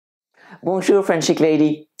Bonjour French Chic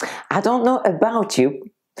lady. I don't know about you,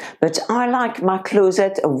 but I like my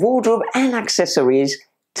closet, wardrobe and accessories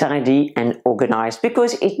tidy and organized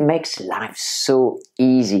because it makes life so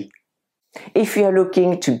easy. If you are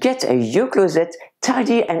looking to get your closet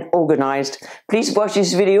tidy and organized, please watch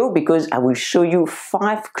this video because I will show you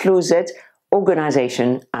 5 closet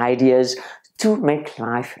organization ideas to make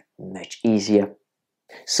life much easier.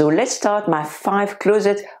 So let's start my 5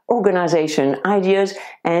 closet organization ideas,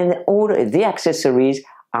 and all the accessories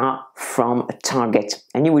are from Target,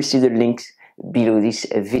 and you will see the links below this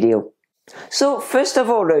video. So first of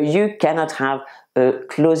all, you cannot have a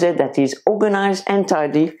closet that is organized and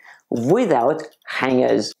tidy without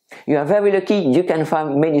hangers. You are very lucky, you can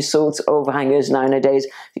find many sorts of hangers nowadays.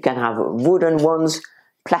 You can have wooden ones,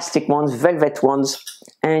 plastic ones, velvet ones,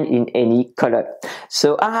 and in any color.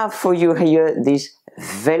 So I have for you here this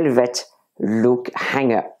velvet look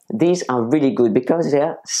hanger. These are really good because they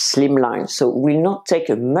are slimline, so will not take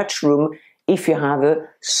much room if you have a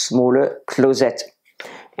smaller closet.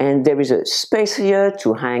 And there is a space here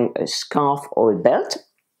to hang a scarf or a belt.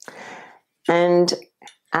 And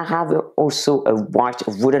I have also a white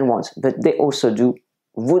wooden ones, but they also do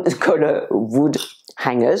wood color wood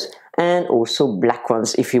hangers and also black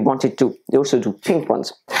ones if you wanted to. They also do pink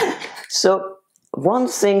ones. So one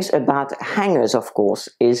thing about hangers, of course,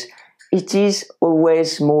 is it is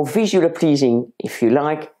always more visually pleasing, if you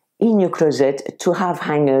like, in your closet to have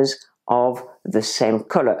hangers of the same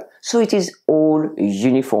color. So it is all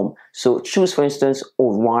uniform. So choose, for instance,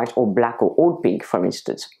 all white or black or all pink, for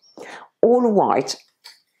instance. All white,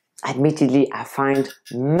 admittedly, I find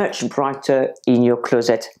much brighter in your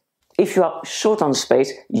closet. If you are short on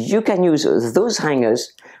space, you can use those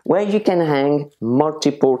hangers where you can hang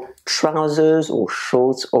multiple trousers or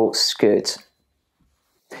shorts or skirts.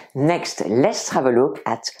 Next, let's have a look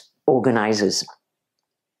at organizers.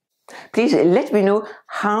 Please let me know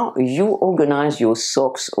how you organize your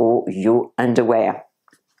socks or your underwear.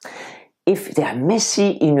 If they are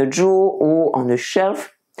messy in a drawer or on a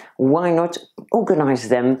shelf, why not organize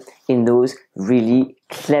them in those really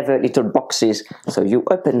clever little boxes? So you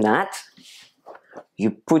open that,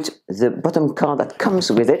 you put the bottom card that comes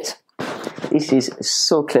with it. This is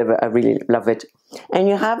so clever, I really love it. And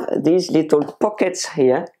you have these little pockets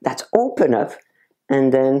here that open up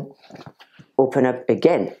and then open up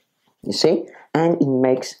again, you see? And it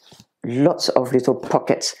makes lots of little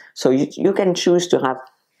pockets. So you can choose to have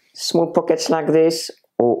small pockets like this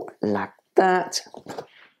or like that,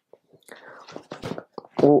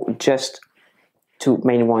 or just 2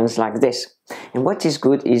 main ones like this. And what is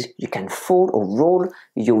good is you can fold or roll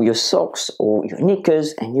your socks or your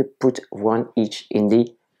knickers, and you put one each in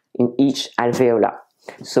each alveolar.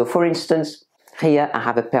 So for instance, here I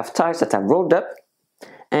have a pair of ties that are rolled up,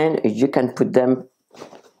 and you can put them.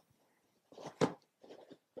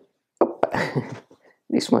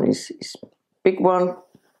 This one is big one,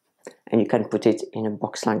 and you can put it in a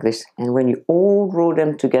box like this, and when you all roll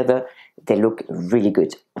them together, they look really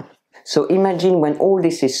good. So imagine when all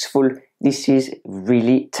this is full, this is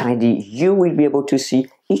really tidy. You will be able to see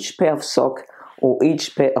each pair of socks or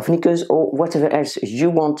each pair of knickers or whatever else you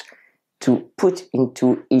want to put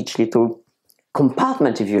into each little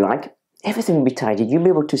compartment, if you like. Everything will be tidy. You'll be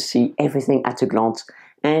able to see everything at a glance,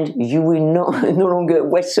 and you will no longer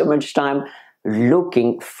waste so much time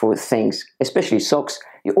looking for things, especially socks.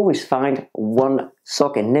 You always find one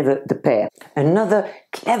sock and never the pair. Another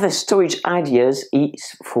clever storage ideas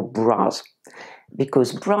is for bras,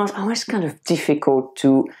 because bras are always kind of difficult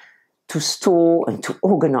to store and to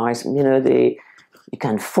organize. You know, you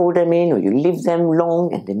can fold them in or you leave them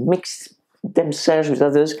long and they mix themselves with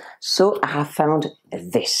others. So I have found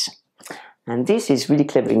this, and this is really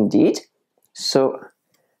clever indeed. So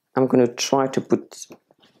I'm going to try to put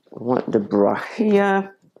the bra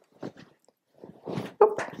here.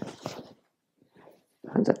 Oop.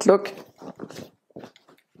 How's that look?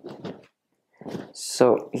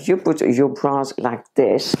 So you put your bras like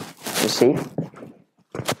this, you see,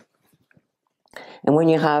 and when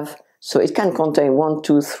you have, so it can contain 1,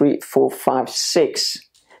 2, 3, 4, 5, 6,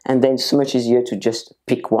 and then it's so much easier to just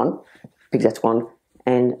pick that one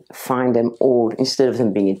and find them all instead of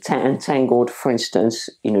them being entangled, for instance,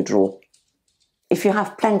 in a drawer. If you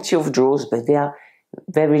have plenty of drawers but they are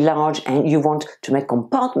very large and you want to make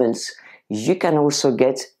compartments, you can also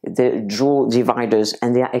get the drawer dividers,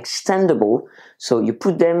 and they are extendable. So you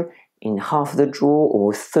put them in half the drawer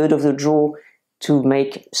or a third of the drawer to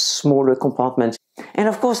make smaller compartments. And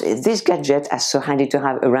of course, this gadget is so handy to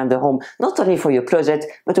have around the home, not only for your closet,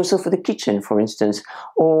 but also for the kitchen, for instance,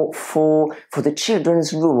 or for the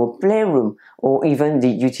children's room or playroom, or even the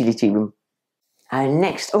utility room. Our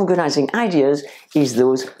next organizing ideas is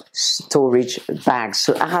those storage bags.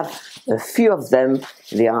 So I have a few of them.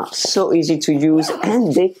 They are so easy to use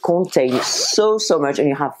and they contain so much, and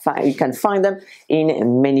you can find them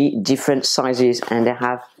in many different sizes, and they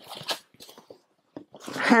have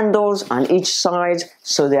handles on each side,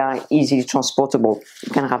 so they are easily transportable.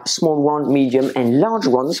 You can have small ones, medium and large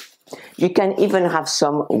ones. You can even have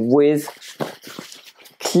some with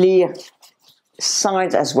clear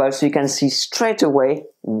sides as well, so you can see straight away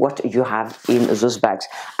what you have in those bags.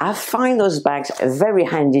 I find those bags very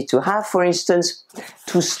handy to have, for instance,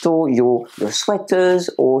 to store your sweaters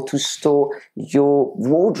or to store your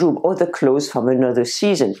wardrobe or the clothes from another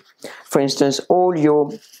season. For instance, all your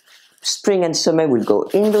spring and summer will go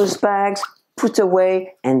in those bags, put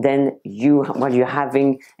away, and then while you're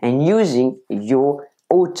having and using your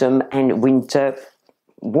autumn and winter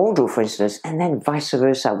wardrobe, for instance, and then vice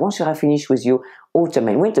versa. Once you have finished with your autumn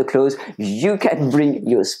and winter clothes, you can bring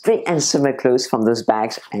your spring and summer clothes from those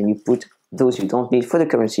bags and you put those you don't need for the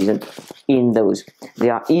current season in those. They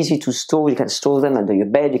are easy to store. You can store them under your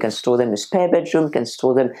bed, you can store them in a spare bedroom, you can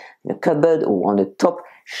store them in a cupboard or on the top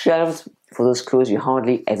shelves for those clothes you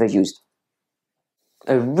hardly ever used.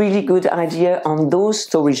 A really good idea on those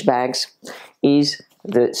storage bags is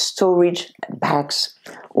the storage bags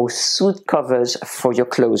or suit covers for your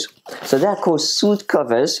clothes. So they are called suit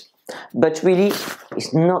covers, but really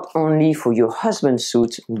it's not only for your husband's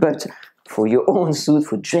suit, but for your own suit,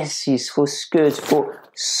 for dresses, for skirts, for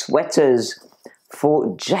sweaters,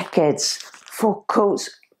 for jackets, for coats,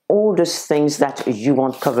 all those things that you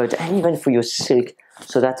want covered, and even for your silk,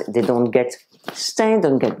 so that they don't get stained,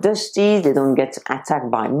 don't get dusty, they don't get attacked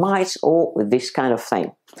by mites or this kind of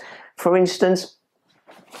thing. For instance,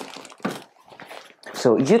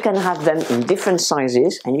 so you can have them in different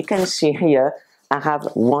sizes, and you can see here I have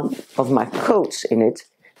one of my coats in it,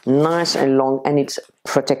 nice and long, and it's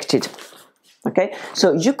protected. Okay,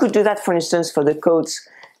 so you could do that, for instance, for the coats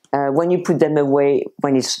when you put them away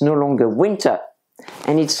when it's no longer winter,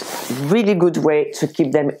 and it's really good way to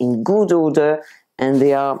keep them in good order, and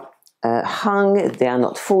they are hung, they are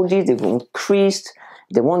not folded, they won't crease,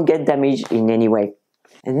 they won't get damaged in any way.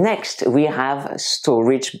 And next we have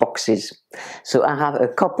storage boxes. So I have a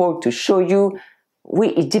couple to show you.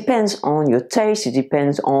 It depends on your taste, it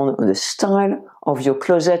depends on the style of your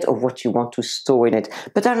closet or what you want to store in it.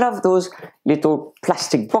 But I love those little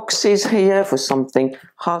plastic boxes here for something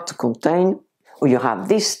hard to contain. Or you have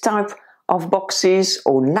this type of boxes,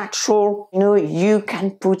 or natural. You know, you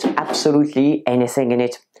can put absolutely anything in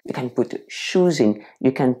it. You can put shoes in,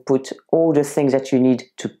 you can put all the things that you need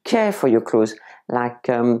to care for your clothes, like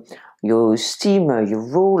your steamer, your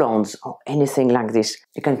roll-ons, or anything like this.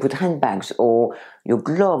 You can put handbags or your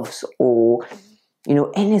gloves, or you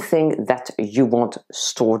know, anything that you want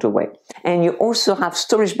stored away. And you also have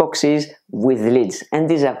storage boxes with lids, and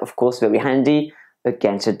these are of course very handy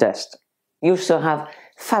against the dust. You also have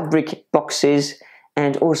fabric boxes,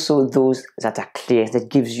 and also those that are clear, that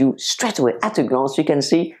gives you straight away at a glance, you can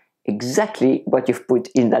see exactly what you've put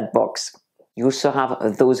in that box. You also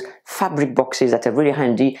have those fabric boxes that are really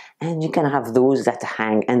handy, and you can have those that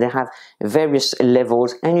hang, and they have various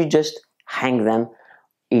levels, and you just hang them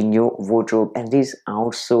in your wardrobe, and these are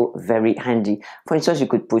also very handy. For instance, you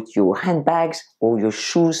could put your handbags or your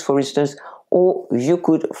shoes, for instance, or you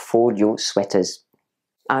could fold your sweaters.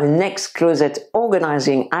 Our next closet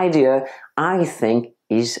organizing idea, I think,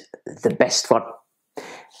 is the best one,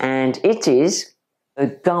 and it is a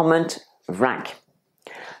garment rack.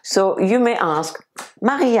 So you may ask,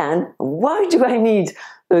 Marianne, why do I need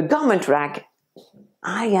a garment rack?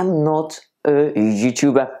 I am not a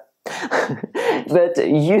YouTuber. But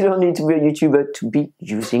you don't need to be a YouTuber to be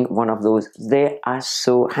using one of those. They are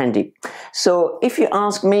so handy. So if you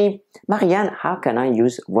ask me, Marianne, how can I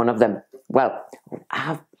use one of them? Well, I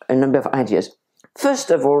have a number of ideas.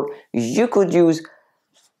 First of all, you could use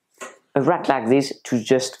a rack like this to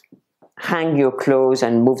just hang your clothes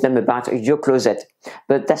and move them about your closet.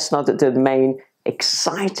 But that's not the main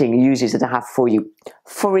exciting uses that I have for you.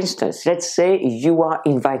 For instance, let's say you are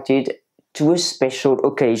invited to a special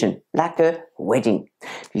occasion, like a wedding.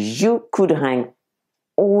 You could hang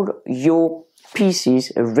all your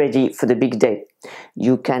pieces ready for the big day.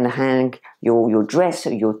 You can hang your dress,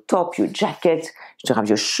 your top, your jacket, to have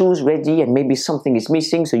your shoes ready, and maybe something is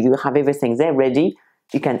missing, so you have everything there ready.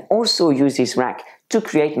 You can also use this rack to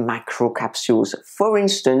create micro capsules. For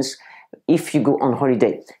instance, if you go on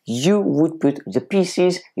holiday, you would put the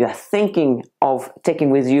pieces you are thinking of taking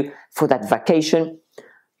with you for that vacation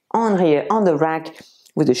on here on the rack,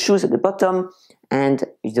 with the shoes at the bottom and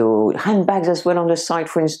the handbags as well on the side,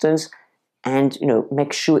 for instance. and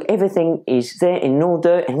make sure everything is there in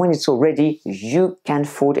order, and when it's all ready, you can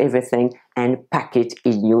fold everything and pack it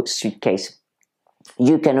in your suitcase.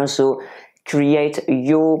 You can also create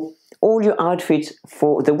all your outfits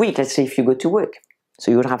for the week. Let's say if you go to work, so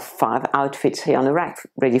you'll have 5 outfits here on the rack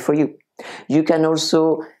ready for you. You can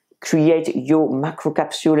also create your macro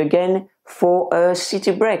capsule again for a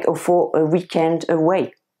city break or for a weekend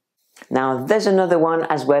away. Now there's another one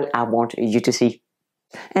as well I want you to see.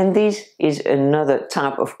 And this is another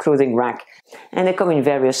type of clothing rack, and they come in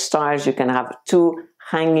various styles. You can have 2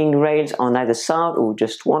 hanging rails on either side, or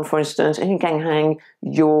just one, for instance, and you can hang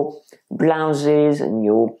your blouses and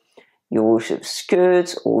your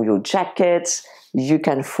skirts or your jackets. You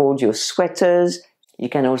can fold your sweaters. You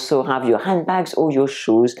can also have your handbags or your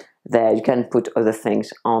shoes there. You can put other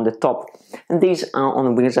things on the top, and these are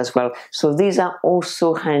on wheels as well, so these are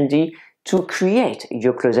also handy to create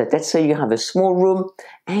your closet. Let's say you have a small room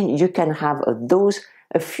and you can have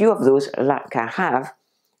a few of those like I have,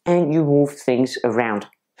 and you move things around.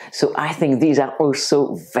 So I think these are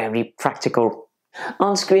also very practical.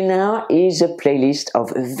 On screen now is a playlist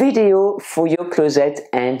of video for your closet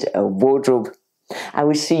and a wardrobe. I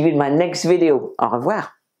will see you in my next video. Au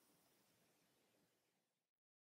revoir.